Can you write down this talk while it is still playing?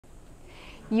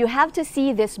You have to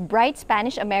see this bright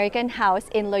Spanish-American house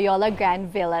in Loyola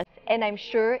Grand Villas, and I'm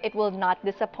sure it will not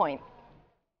disappoint.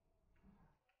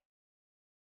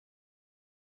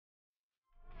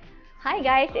 Hi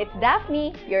guys, it's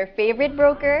Daphne, your favorite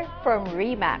broker from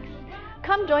RE/MAX.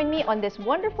 Come join me on this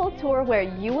wonderful tour where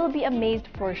you will be amazed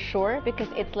for sure, because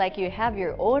it's like you have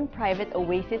your own private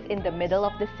oasis in the middle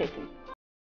of the city.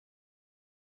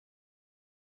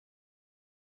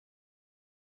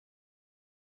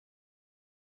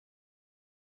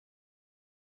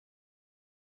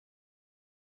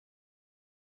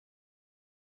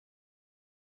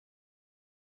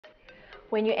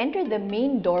 When you enter the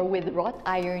main door with wrought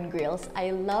iron grills,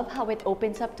 I love how it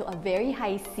opens up to a very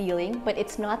high ceiling, but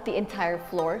it's not the entire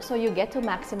floor, so you get to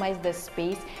maximize the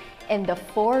space and the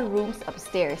 4 rooms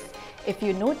upstairs. If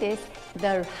you notice,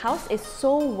 the house is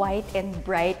so white and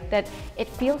bright that it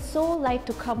feels so light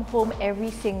to come home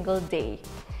every single day.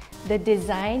 The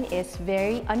design is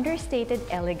very understated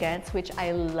elegance, which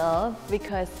I love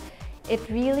because it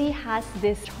really has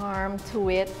this charm to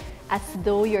it, as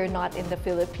though you're not in the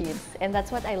Philippines. And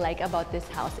that's what I like about this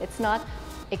house. It's not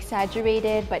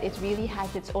exaggerated, but it really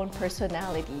has its own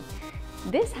personality.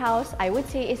 This house, I would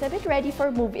say, is a bit ready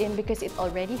for move-in because it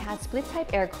already has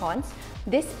split-type air cons.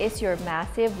 This is your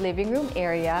massive living room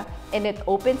area, and it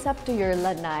opens up to your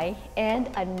lanai and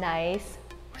a nice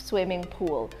swimming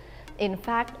pool. In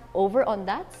fact, over on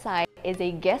that side is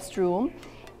a guest room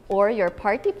or your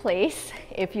party place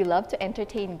if you love to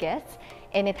entertain guests.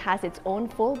 And it has its own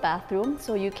full bathroom,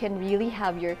 so you can really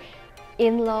have your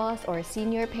in-laws or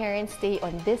senior parents stay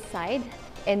on this side,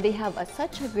 and they have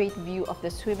such a great view of the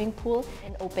swimming pool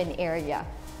and open area.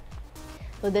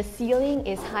 So the ceiling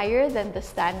is higher than the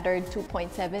standard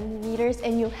 2.7 meters,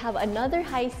 and you have another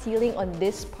high ceiling on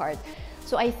this part.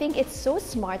 So I think it's so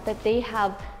smart that they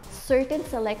have certain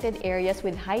selected areas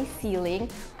with high ceiling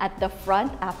at the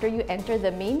front after you enter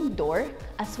the main door,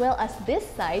 as well as this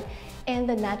side. And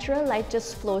the natural light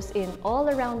just flows in all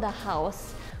around the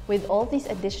house with all these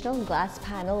additional glass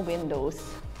panel windows.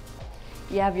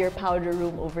 You have your powder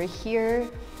room over here,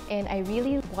 and I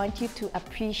really want you to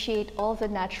appreciate all the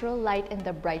natural light and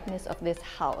the brightness of this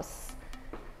house.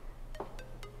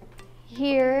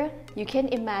 Here, you can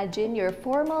imagine your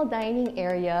formal dining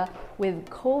area with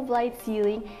cove light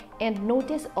ceiling, and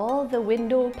notice all the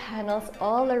window panels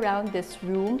all around this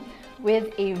room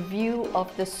with a view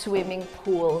of the swimming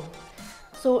pool.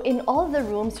 So in all the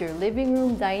rooms, your living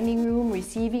room, dining room,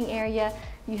 receiving area,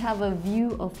 you have a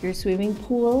view of your swimming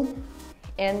pool,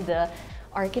 and the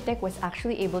architect was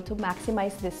actually able to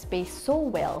maximize this space so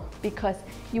well because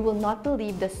you will not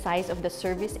believe the size of the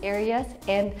service areas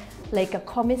and like a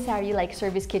commissary-like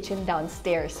service kitchen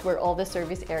downstairs where all the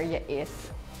service area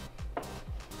is.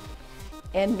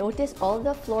 And notice all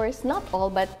the floors, not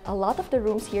all, but a lot of the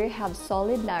rooms here have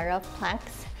solid Nara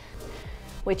planks,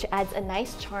 which adds a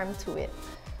nice charm to it.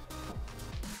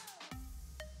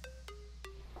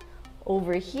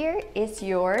 Over here is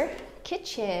your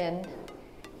kitchen.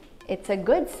 It's a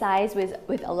good size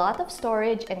with a lot of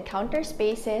storage and counter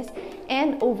spaces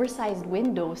and oversized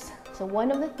windows. So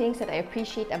one of the things that I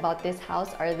appreciate about this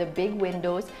house are the big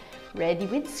windows ready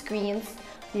with screens.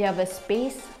 You have a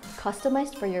space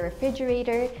customized for your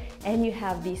refrigerator, and you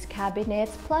have these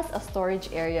cabinets plus a storage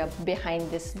area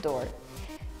behind this door.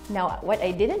 Now, what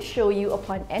I didn't show you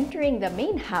upon entering the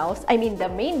main house,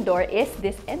 the main door, is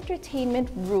this entertainment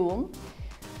room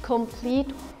complete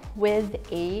with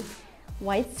a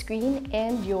white screen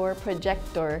and your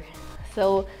projector.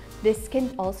 So this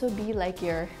can also be like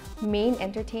your main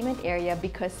entertainment area,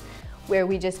 because where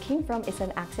we just came from is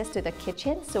an access to the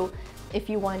kitchen. So if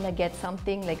you want to get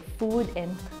something like food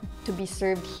and to be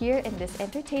served here in this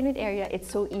entertainment area,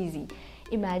 it's so easy.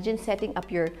 Imagine setting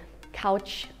up your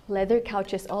couch, leather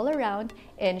couches all around,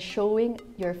 and showing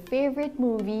your favorite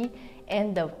movie,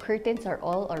 and the curtains are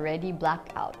all already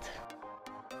blacked out.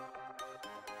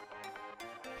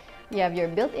 You have your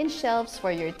built-in shelves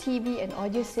for your TV and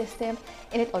audio system,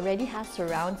 and it already has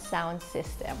surround sound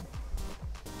system.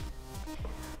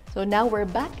 So now we're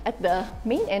back at the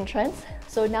main entrance.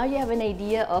 So now you have an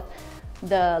idea of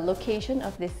the location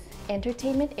of this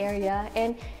entertainment area,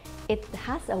 and it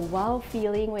has a wow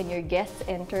feeling when your guests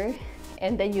enter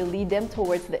and then you lead them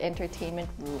towards the entertainment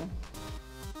room.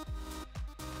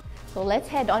 So let's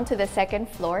head on to the second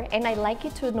floor, and I'd like you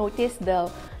to notice the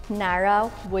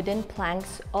Nara wooden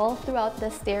planks all throughout the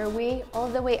stairway, all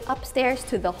the way upstairs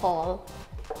to the hall.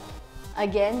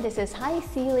 Again, this is high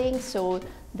ceiling, so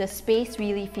the space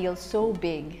really feels so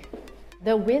big.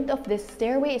 The width of this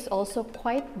stairway is also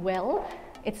quite well.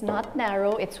 It's not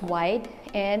narrow, it's wide,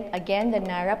 and again, the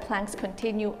Nara planks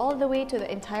continue all the way to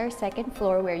the entire second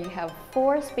floor where you have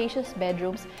 4 spacious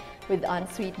bedrooms with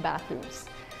ensuite bathrooms.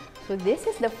 So this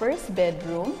is the first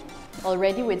bedroom,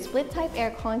 already with split-type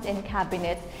air cons and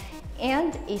cabinets,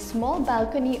 and a small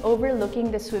balcony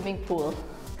overlooking the swimming pool.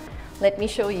 Let me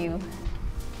show you.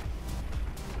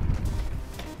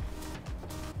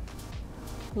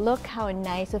 Look how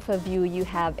nice of a view you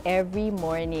have every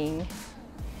morning.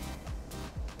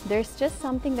 There's just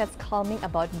something that's calming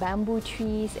about bamboo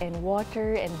trees and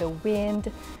water and the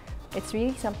wind. It's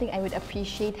really something I would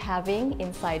appreciate having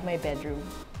inside my bedroom.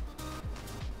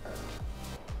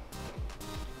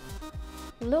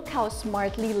 Look how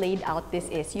smartly laid out this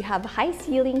is. You have a high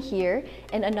ceiling here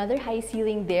and another high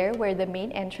ceiling there where the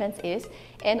main entrance is,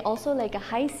 and also like a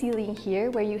high ceiling here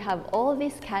where you have all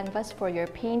this canvas for your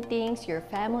paintings, your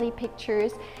family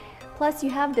pictures. Plus,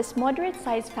 you have this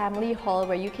moderate-sized family hall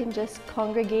where you can just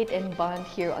congregate and bond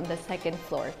here on the second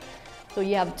floor. So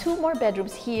you have 2 more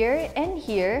bedrooms here and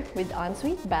here with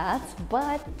ensuite baths,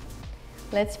 but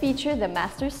let's feature the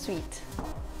master suite.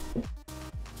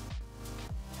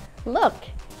 Look,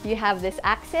 you have this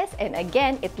access, and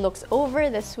again, it looks over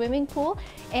the swimming pool,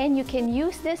 and you can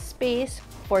use this space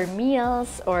for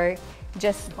meals or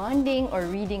just bonding or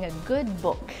reading a good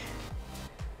book.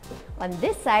 On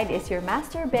this side is your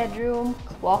master bedroom,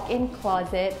 walk-in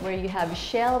closet where you have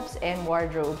shelves and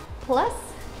wardrobe, plus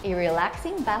a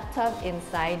relaxing bathtub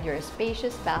inside your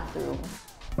spacious bathroom.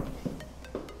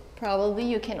 Probably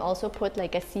you can also put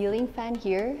like a ceiling fan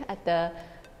here at the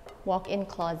walk-in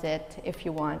closet if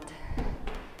you want.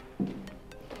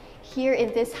 Here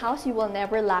in this house, you will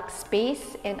never lack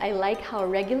space, and I like how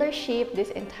regular shaped this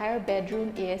entire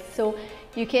bedroom is. So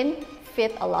you can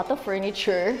fit a lot of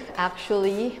furniture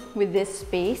actually with this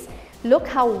space. Look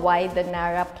how wide the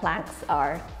Nara planks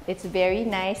are. It's very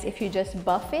nice. If you just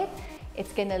buff it,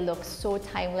 it's gonna look so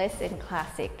timeless and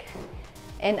classic.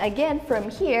 And again, from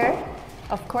here,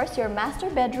 of course, your master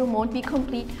bedroom won't be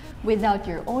complete without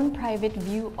your own private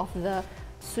view of the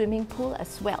swimming pool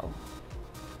as well.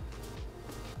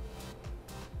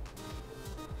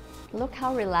 Look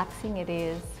how relaxing it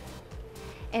is.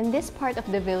 And this part of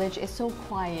the village is so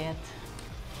quiet.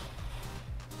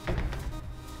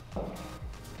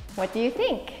 What do you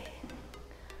think?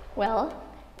 Well,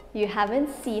 you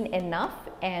haven't seen enough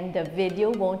and the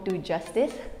video won't do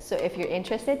justice. So if you're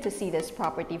interested to see this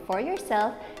property for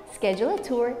yourself, schedule a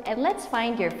tour and let's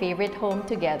find your favorite home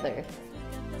together.